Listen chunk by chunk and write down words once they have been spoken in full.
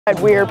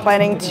We are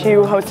planning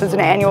to host as an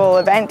annual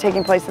event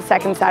taking place the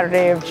second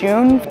Saturday of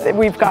June.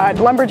 We've got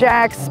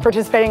lumberjacks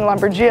participating,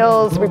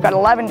 lumberjills. We've got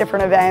 11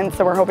 different events,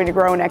 so we're hoping to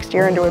grow next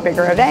year into a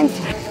bigger event.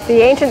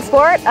 The ancient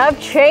sport of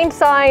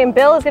chainsawing, and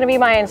Bill is going to be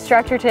my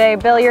instructor today.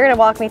 Bill, you're going to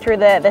walk me through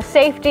the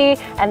safety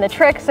and the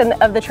tricks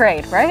of the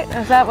trade, right?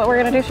 Is that what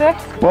we're going to do today?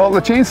 Well, the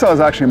chainsaw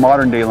is actually a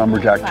modern day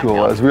lumberjack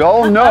tool. As we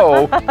all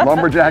know,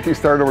 lumberjacking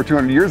started over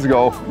 200 years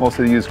ago.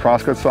 Mostly they used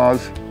crosscut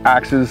saws,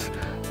 axes.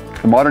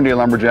 The modern day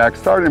lumberjack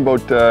started in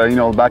about,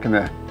 back in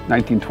the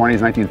 1920s,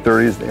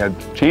 1930s, they had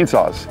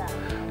chainsaws.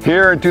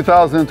 Here in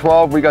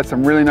 2012, we got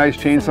some really nice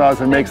chainsaws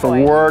that makes the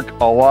work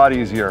a lot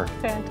easier.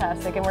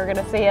 Fantastic, and we're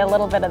gonna see a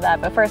little bit of that.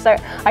 But first,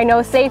 I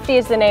know safety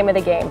is the name of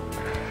the game.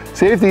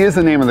 Safety is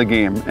the name of the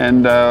game.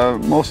 And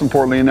most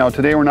importantly, now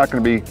today we're not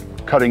gonna be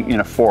cutting in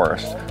a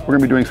forest. We're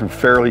gonna be doing some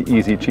fairly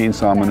easy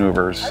chainsaw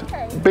maneuvers.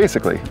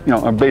 Basically,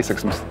 basic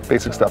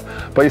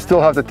stuff. But you still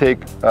have to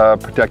take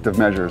protective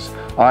measures.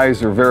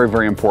 Eyes are very,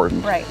 very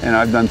important. Right. And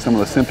I've done some of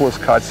the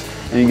simplest cuts,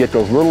 and you get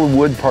those little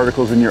wood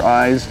particles in your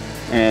eyes,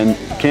 and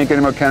can't get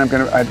them out, I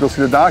have to go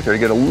see the doctor to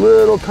get a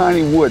little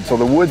tiny wood. So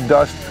the wood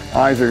dust,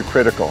 eyes are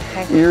critical.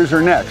 Okay. Ears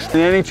are next.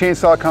 In any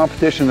chainsaw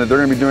competition that they're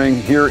gonna be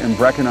doing here in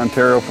Brechin,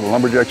 Ontario for the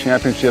Lumberjack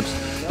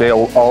Championships,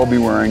 they'll all be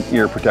wearing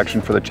ear protection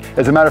for the,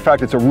 as a matter of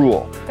fact, it's a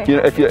rule.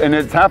 And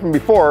it's happened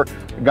before,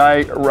 a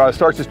guy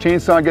starts his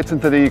chainsaw, gets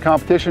into the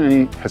competition, and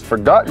he has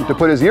forgotten to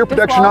put his ear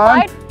protection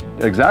on.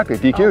 Exactly,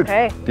 DQ'd.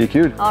 Okay.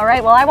 DQ'd. All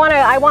right, well I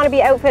want to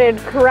be outfitted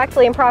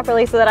correctly and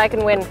properly so that I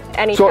can win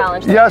any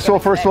challenge. Yeah, so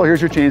first of all,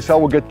 here's your chainsaw.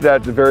 We'll get to that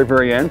at the very,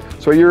 very end.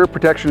 So your ear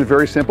protection is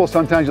very simple.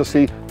 Sometimes you'll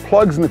see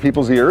plugs in the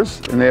people's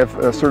ears, and they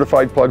have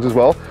certified plugs as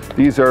well.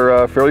 These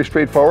are fairly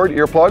straightforward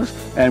ear plugs,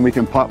 and we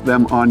can pop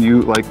them on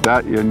you like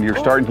that, and you're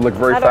starting to look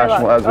very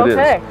fashionable as it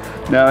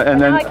is. Now,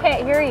 now I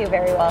can't hear you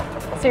very well,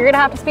 so you're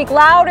gonna have to speak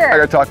louder. I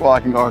gotta talk, well, I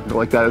can go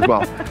like that as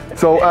well.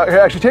 So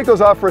actually take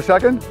those off for a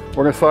second.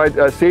 We're gonna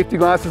slide safety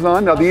glasses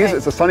on. Now these,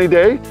 it's a sunny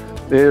day.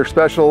 They're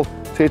special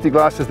safety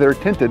glasses that are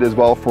tinted as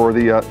well for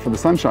the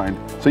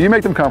sunshine. So you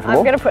make them comfortable.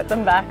 I'm gonna put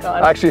them back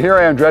on. Actually, here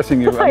I am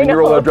dressing you. I mean, you're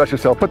allowed to dress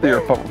yourself. Put the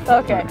earphones.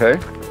 Okay. Okay.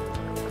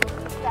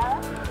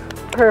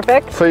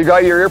 Perfect. So you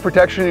got your ear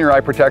protection and your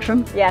eye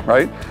protection. Yeah.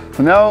 Right?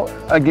 So now,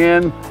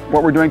 again,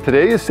 what we're doing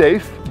today is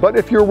safe, but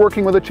if you're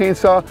working with a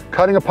chainsaw,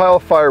 cutting a pile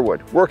of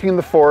firewood, working in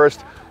the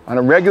forest, on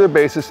a regular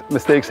basis,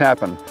 mistakes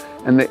happen.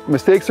 And the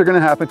mistakes are gonna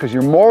happen because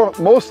you're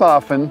most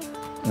often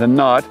than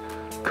not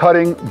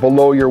cutting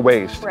below your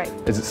waist. Right.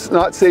 It's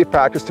not safe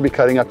practice to be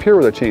cutting up here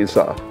with a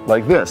chainsaw,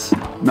 like this.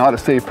 Not a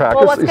safe practice.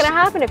 Well, what's gonna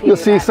happen if you You'll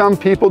see some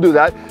people do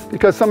that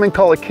because something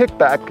called a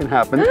kickback can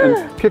happen,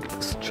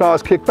 and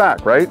saws kick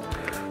back, right?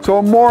 So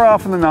more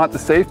often than not, the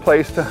safe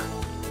place to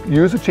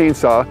use a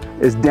chainsaw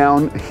is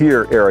down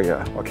here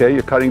area, okay?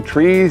 You're cutting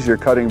trees, you're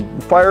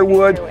cutting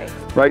firewood,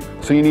 right?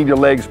 So you need your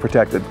legs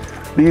protected.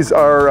 These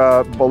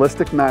are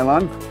ballistic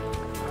nylon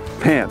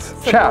pants,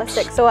 chaps.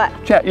 Ballistic, so what?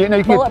 You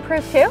can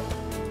bulletproof too?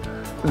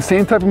 The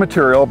same type of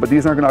material, but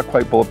these are not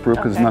quite bulletproof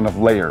because there's none of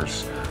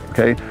layers.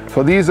 Okay,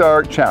 so these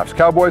are chaps.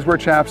 Cowboys wear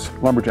chaps,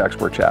 lumberjacks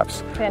wear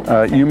chaps.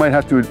 You might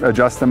have to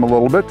adjust them a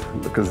little bit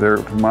because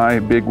they're my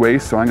big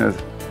waist, so I'm going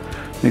to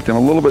make them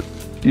a little bit.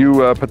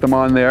 You put them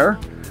on there.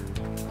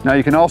 Now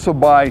you can also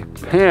buy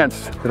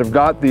pants that have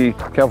got the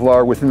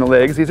Kevlar within the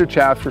legs. These are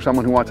chaps for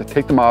someone who wants to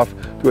take them off,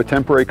 do a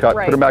temporary cut,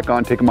 put them back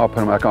on, take them off, put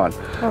them back on.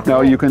 Okay.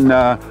 Now you can...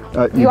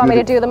 you want me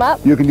to do them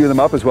up? You can do them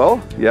up as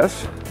well,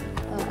 yes.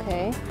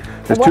 Okay.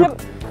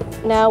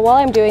 Now while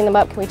I'm doing them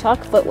up, can we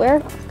talk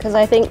footwear? Because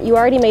I think you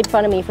already made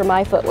fun of me for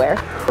my footwear.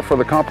 For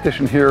the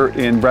competition here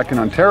in Brechin,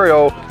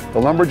 Ontario, the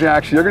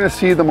lumberjacks, you're going to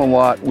see them a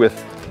lot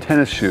with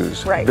tennis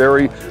shoes. Right.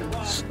 Very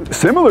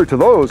similar to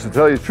those, to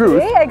tell you the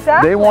truth. Yeah,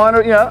 exactly. They want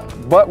to,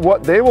 but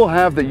what they will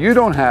have that you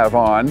don't have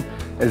on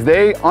is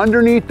they,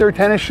 underneath their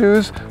tennis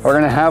shoes, are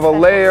going to have a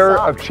layer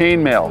of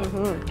chainmail.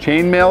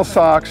 Chainmail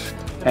socks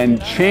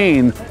and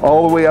chain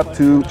all the way up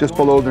to just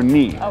below their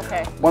knee.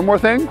 Okay. One more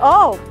thing.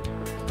 Oh.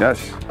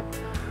 Yes.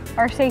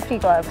 Our safety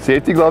gloves.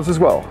 Safety gloves as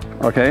well,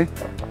 okay?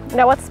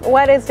 Now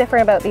what is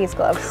different about these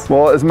gloves?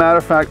 Well, as a matter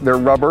of fact, they're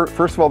rubber.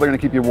 First of all, they're going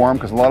to keep you warm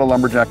because a lot of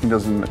lumberjacking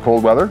does in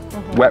cold weather,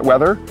 wet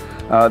weather.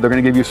 They're going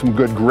to give you some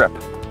good grip.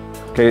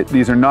 Okay,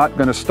 these are not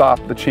going to stop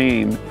the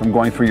chain from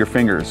going through your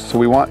fingers. So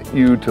we want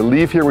you to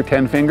leave here with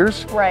 10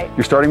 fingers. Right.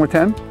 You're starting with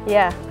 10?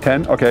 Yeah.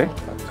 10, okay.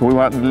 So we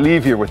want to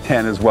leave here with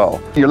 10 as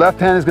well. Your left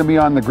hand is going to be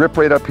on the grip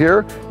right up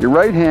here. Your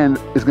right hand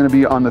is going to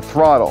be on the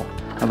throttle.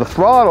 Now the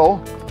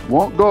throttle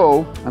won't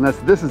go unless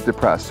this is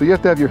depressed. So you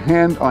have to have your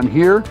hand on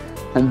here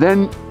and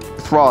then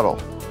throttle.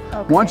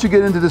 Okay. Once you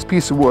get into this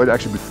piece of wood,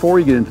 actually before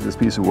you get into this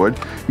piece of wood,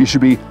 you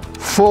should be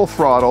full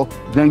throttle,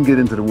 then get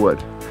into the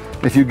wood.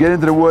 If you get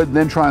into the wood,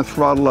 then try and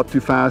throttle up too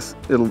fast,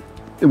 it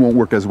won't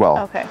work as well.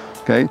 Okay.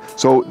 Okay,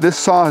 so this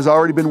saw has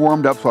already been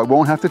warmed up, so I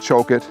won't have to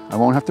choke it. I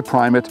won't have to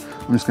prime it.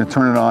 I'm just going to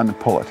turn it on and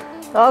pull it.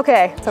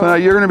 Okay. So now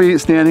you're going to be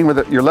standing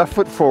with your left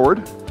foot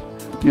forward.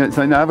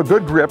 So now have a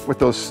good grip with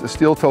those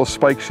steel toe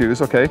spike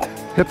shoes, okay?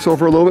 Hips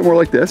over a little bit more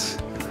like this,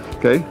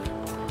 okay?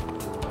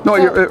 No,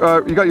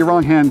 you got your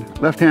wrong hand,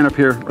 left hand up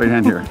here, right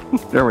hand here.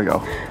 There we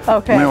go.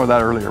 Okay. I know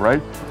that earlier,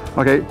 right?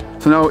 Okay,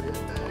 so now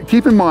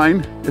keep in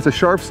mind, it's a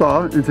sharp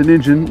saw, it's an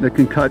engine that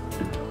can cut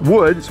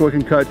wood, so it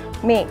can cut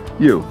me.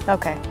 You.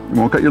 Okay. It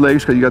won't cut your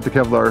legs because you got the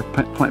Kevlar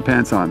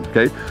pants on,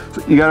 okay?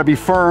 So you gotta be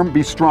firm,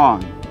 be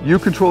strong. You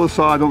control the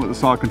saw, don't let the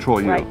saw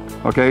control you, right.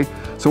 Okay?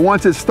 So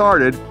once it's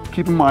started,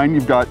 keep in mind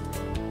you've got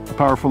a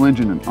powerful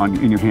engine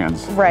in your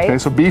hands. Right. Okay,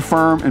 so be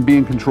firm and be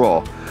in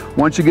control.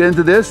 Once you get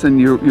into this and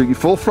you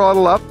full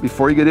throttle up,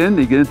 before you get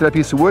into that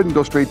piece of wood and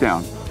go straight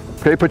down.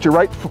 Okay, put your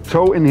right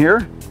toe in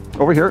here,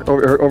 over here,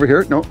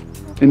 no,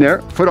 in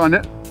there, foot on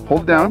it,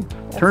 hold it down,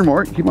 turn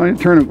more, keep on,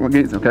 turn,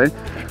 okay?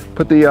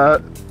 Put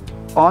the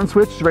on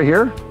switch right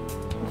here.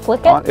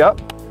 Flick it? On, yep.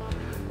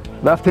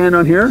 Left hand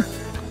on here.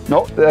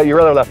 No, your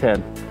other left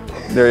hand.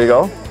 There you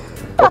go.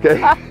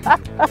 Okay.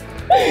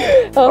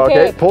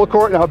 Okay, pull the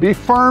cord. Now be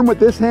firm with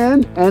this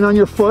hand and on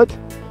your foot.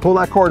 Pull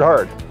that cord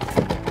hard.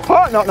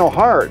 Oh, no,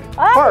 hard.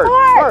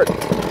 Hard.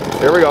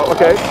 There we go,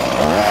 okay.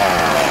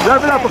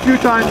 Rev it up a few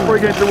times before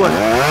you get into the wood.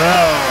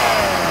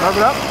 Rev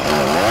it up.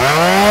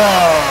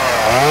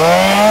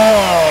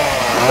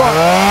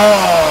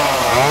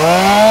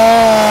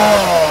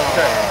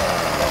 Okay.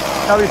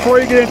 Now before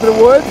you get into the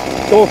wood,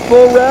 go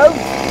full rev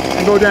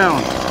and go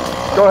down.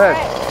 Go ahead.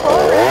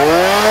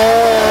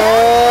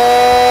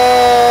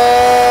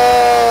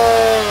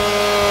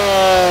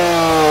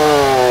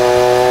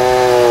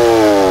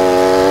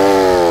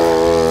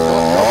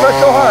 Don't press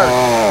so hard.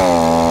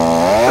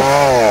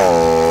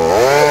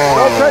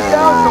 Don't press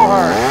down so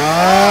hard.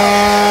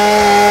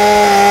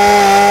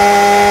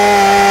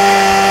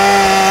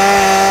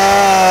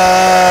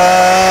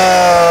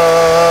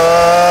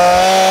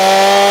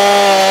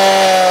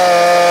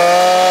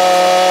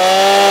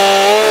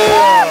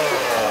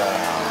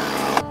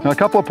 Now a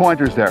couple of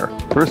pointers there.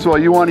 First of all,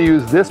 you want to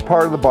use this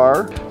part of the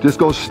bar. Just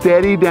go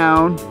steady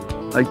down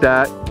like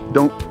that.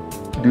 Don't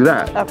do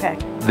that. Okay.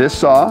 This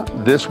saw,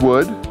 this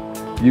wood,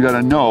 you got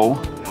to know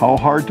how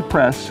hard to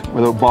press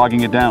without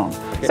bogging it down.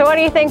 So what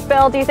do you think,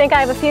 Bill? Do you think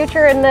I have a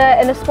future in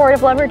the sport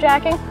of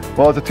lumberjacking?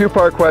 Well, it's a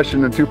two-part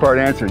question and two-part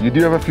answer. You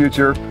do have a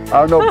future.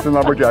 I don't know if it's in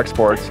lumberjack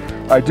sports.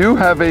 I do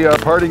have a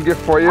parting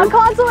gift for you. A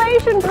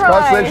consolation prize.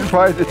 Consolation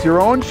prize. It's your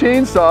own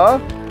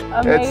chainsaw.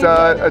 Amazing. It's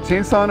a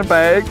chainsaw in a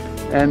bag.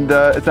 And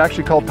it's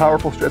actually called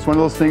Powerful Stress. It's one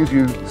of those things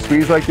you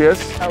squeeze like this.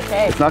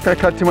 Okay. It's not going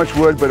to cut too much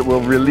wood, but it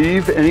will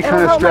relieve any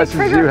kind of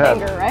stresses you have.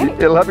 Finger, right?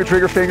 It'll help your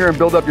trigger finger and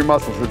build up your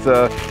muscles. It's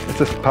a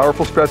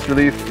powerful stress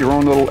relief, your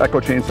own little Echo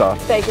chainsaw.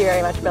 Thank you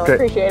very much, Bill. Okay.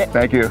 Appreciate it.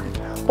 Thank you.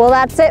 Well,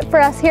 that's it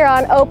for us here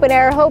on Open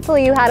Air.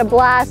 Hopefully you had a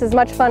blast, as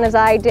much fun as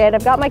I did.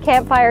 I've got my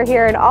campfire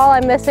here, and all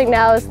I'm missing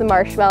now is the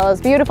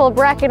marshmallows. Beautiful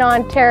Brechin,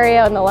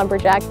 Ontario, and the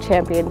Lumberjack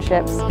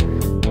Championships.